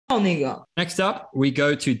Next up, we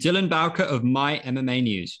go to Dylan Bowker of My MMA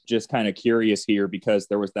News. Just kind of curious here because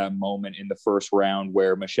there was that moment in the first round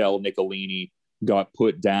where Michelle Nicolini got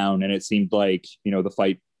put down, and it seemed like, the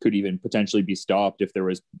fight could even potentially be stopped if there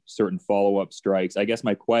was certain follow-up strikes. I guess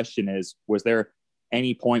my question is, was there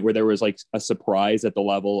any point where there was like a surprise at the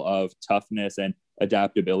level of toughness and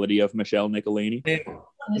adaptability of Michelle Nicolini?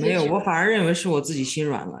 没有，我反而认为是我自己心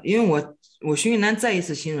软了，因为我徐云南再一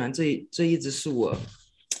次心软，这一直是我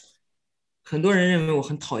很多人认为我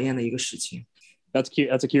很讨厌的一个事情。That's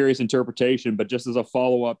a curious interpretation, but just as a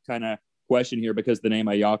follow-up kind of question here, because the name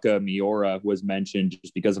Ayaka Miura was mentioned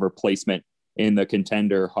just because of her placement in the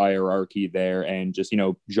contender hierarchy there, and just,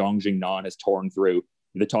 Xiong Jing Nan has torn through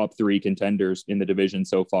the top 3 contenders in the division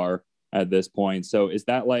so far at this point. So is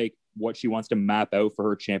that like what she wants to map out for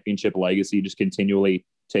her championship legacy, just continually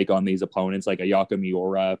take on these opponents like Ayaka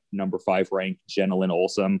Miura, number 5 ranked Jenilyn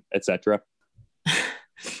Olsen, etc.？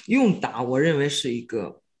 用打我认为是一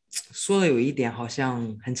个说的有一点好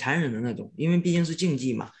像很残忍的那种，因为毕竟是竞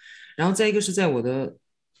技嘛。然后再一个是在我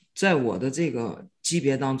的这个级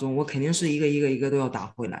别当中，我肯定是一个都要打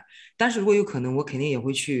回来。但是如果有可能，我肯定也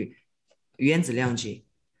会去原子量级，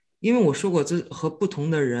因为我说过，这和不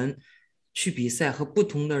同的人去比赛，和不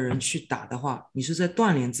同的人去打的话，你是在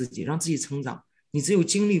锻炼自己，让自己成长。你只有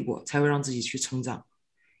经历过，才会让自己去成长。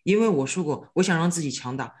因为我说过，我想让自己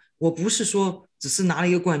强大，我不是说只是拿了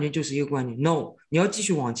一个冠军就是一个冠军 ，No， 你要继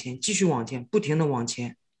续往前，继续往前，不停的往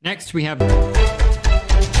前。Next we have